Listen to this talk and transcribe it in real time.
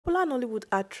Popular Nollywood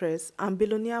actress and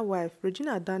billionaire wife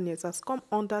Regina Daniels has come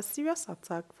under serious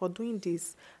attack for doing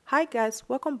this. Hi guys,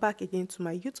 welcome back again to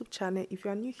my YouTube channel. If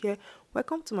you are new here,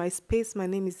 welcome to my space. My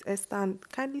name is Esther and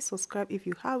kindly subscribe if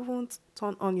you haven't.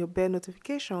 Turn on your bell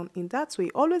notification. In that way,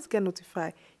 always get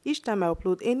notified each time I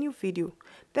upload a new video.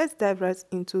 Let's dive right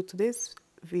into today's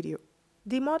video.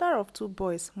 The mother of two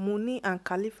boys, Muni and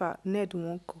Khalifa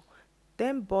Nedwonko,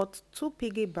 then bought two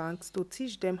piggy banks to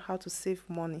teach them how to save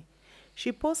money.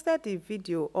 She posted the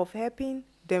video of helping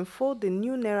them fold the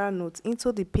new naira notes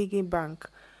into the piggy bank,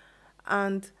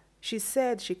 and she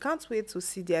said she can't wait to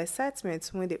see their excitement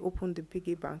when they open the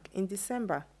piggy bank in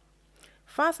December.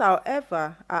 Fans,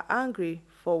 however, are angry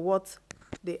for what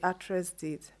the actress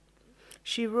did.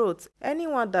 She wrote,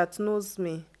 "Anyone that knows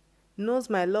me knows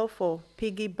my love for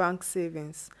piggy bank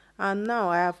savings, and now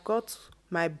I have got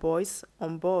my boys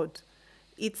on board.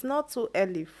 It's not too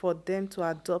early for them to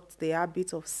adopt the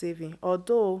habit of saving,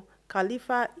 although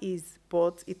Khalifa is,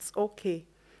 but it's okay.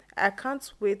 I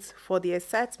can't wait for the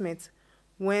excitement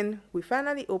when we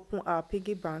finally open our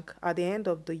piggy bank at the end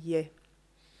of the year."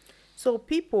 So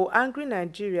people, angry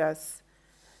Nigerians,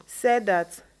 said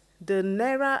that the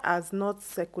naira has not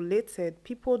circulated.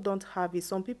 People don't have it.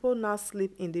 Some people now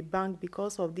sleep in the bank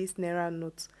because of these naira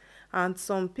notes. And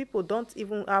some people don't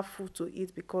even have food to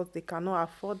eat because they cannot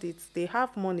afford it. They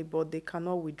have money, but they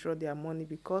cannot withdraw their money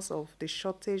because of the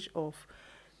shortage of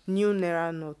new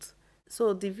naira notes.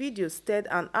 So the video stirred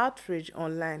an outrage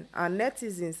online, and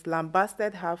netizens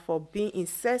lambasted her for being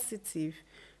insensitive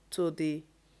to the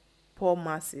poor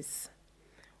masses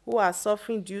who are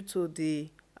suffering due to the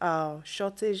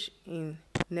shortage in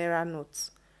naira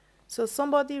notes. So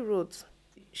somebody wrote,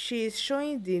 "She is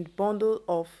showing the bundle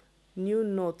of new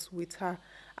notes with her.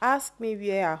 Ask me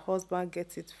where her husband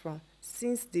gets it from,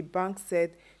 since the bank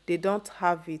said they don't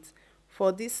have it.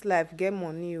 For this life, get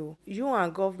money o. You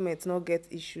and government no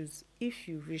get issues if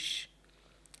you rich."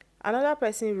 Another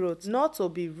person wrote, "Not to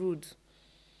be rude,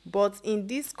 but in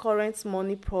this current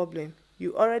money problem,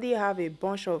 you already have a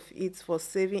bunch of it for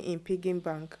saving in piggy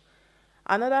bank."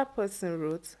 Another person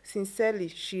wrote, "Sincerely,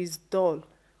 she is dull,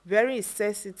 very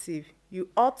insensitive. You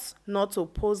ought not to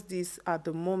post this at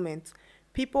the moment.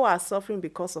 People are suffering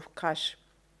because of cash."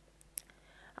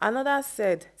 Another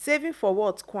said, "Saving for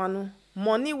what, Kwanu?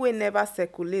 Money wey never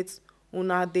circulate,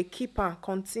 una dey keep am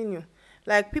continue."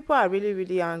 Like, people are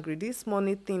really angry. This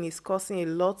money thing is causing a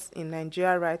lot in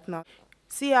Nigeria right now.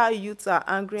 See how youths are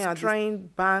angry and destroying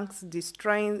banks,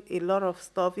 destroying a lot of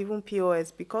stuff, even POS,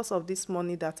 because of this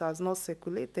money that has not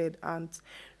circulated, and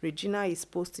Regina is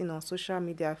posting on social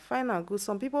media. Fine and good.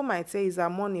 Some people might say it's her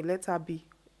money, let her be.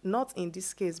 Not in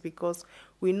this case, because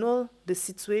we know the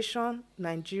situation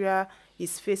Nigeria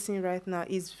is facing right now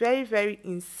is very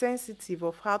insensitive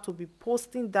of her to be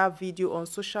posting that video on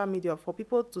social media for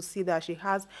people to see that she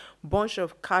has bunch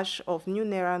of cash of new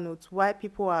naira notes, while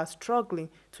people are struggling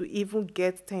to even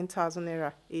get 10,000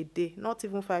 naira a day. Not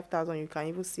even 5,000 you can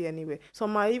even see anywhere.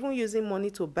 Some are even using money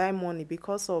to buy money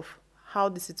because of how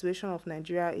the situation of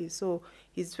Nigeria is. So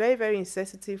it's very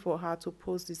insensitive for her to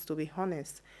post this, to be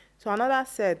honest. So another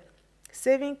said,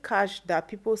 "Saving cash that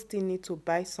people still need to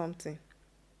buy something."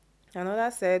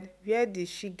 Another said, "Where did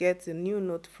she get the new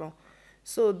note from?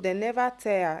 So they never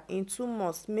tell her in 2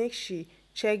 months make she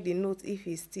check the note if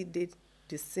it still did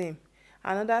the same."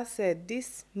 Another said,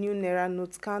 "This new naira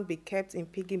note can't be kept in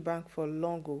piggy bank for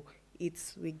long, oh,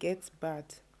 it will get bad."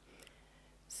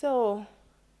 So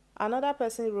another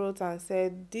person wrote and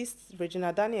said, "This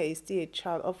Regina Daniel is still a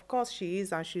child. Of course she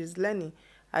is, and she is learning.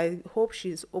 I hope she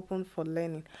is open for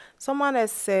learning." Someone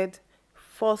else said,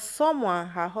 "For someone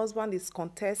her husband is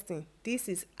contesting, this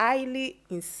is highly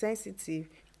insensitive.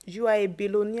 You are a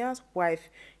billionaire's wife.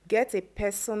 Get a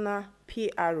personal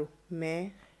PRO,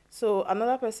 man." So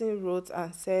another person wrote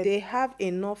and said, "They have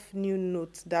enough new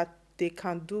notes that they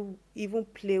can do, even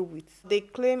play with. They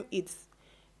claim it's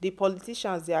the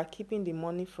politicians they are keeping the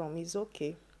money from. Is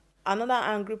okay." Another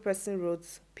angry person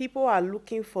wrote, "People are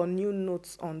looking for new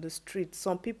notes on the street.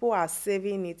 Some people are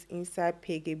saving it inside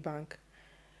piggy bank."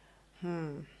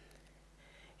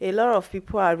 A lot of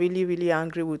people are really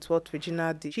angry with what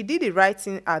Regina did. She did the right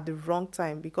thing at the wrong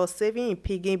time, because saving in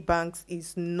piggy banks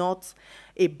is not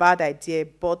a bad idea.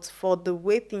 But for the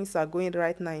way things are going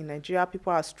right now in Nigeria,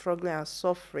 people are struggling and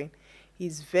suffering.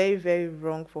 It's very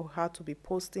wrong for her to be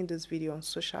posting this video on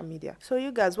social media. So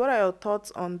you guys, what are your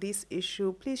thoughts on this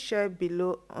issue? Please share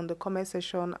below on the comment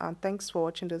section, and thanks for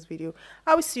watching this video.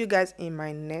 I will see you guys in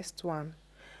my next one.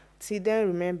 Till then,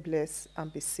 remain blessed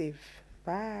and be safe.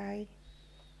 Bye.